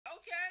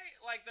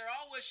Like, they're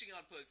all wishing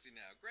on pussy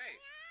now.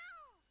 Great.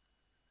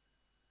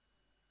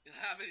 You'll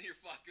have it in your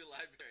fucking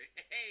library.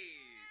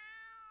 Hey.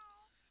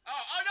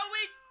 Oh no,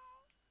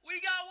 we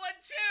got one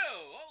too.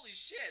 Holy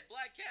shit,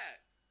 black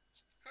cat.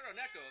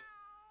 Kuroneko.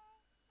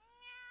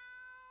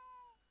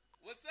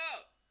 What's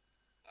up?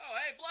 Oh,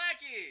 hey,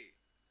 Blackie.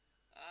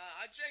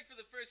 I drank for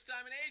the first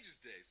time in ages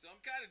today, so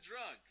I'm kind of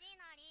drunk.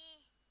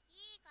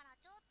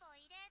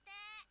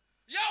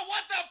 Yo,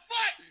 what the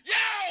fuck?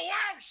 Yo,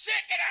 wow,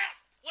 shit, get out.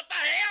 What the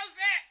hell's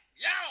that?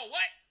 Yo,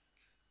 what?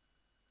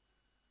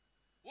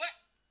 What?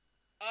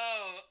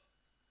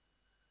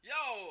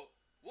 Yo,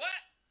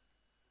 what?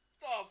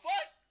 The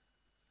fuck?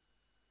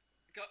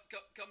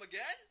 Come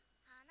again?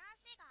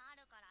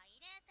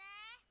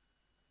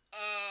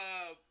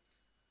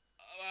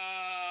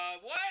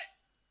 What?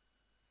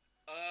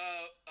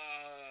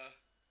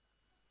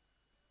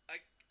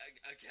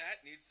 A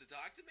cat needs to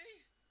talk to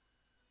me?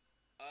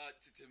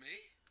 To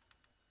me?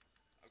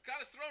 I'm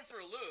kind of thrown for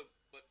a loop,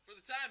 but for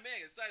the time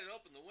being, I decided to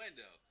open the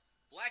window.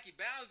 Blackie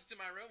bounds into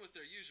my room with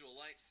their usual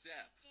light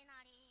step.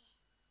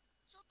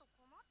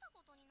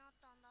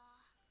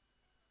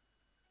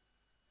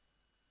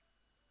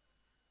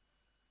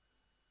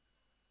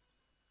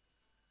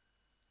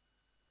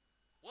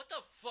 What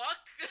the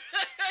fuck?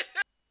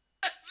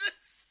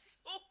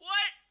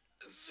 What?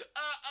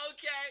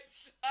 Okay.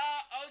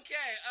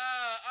 Okay.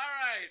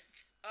 Alright.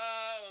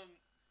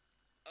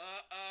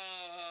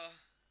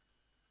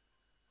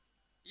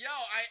 Yo,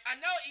 I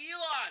know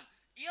Elon.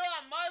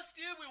 Elon Musk,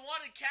 dude, we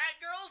wanted cat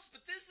girls,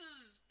 but this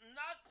is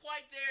not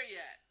quite there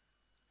yet.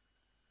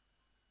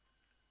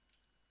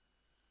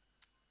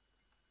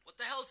 What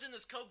the hell's in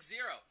this Coke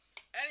Zero?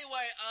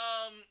 Anyway,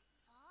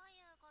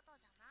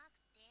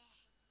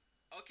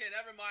 okay,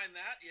 never mind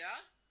that,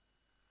 yeah?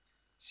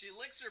 She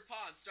licks her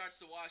paw and starts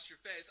to wash her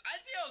face.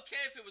 I'd be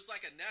okay if it was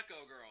like a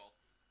Neko girl.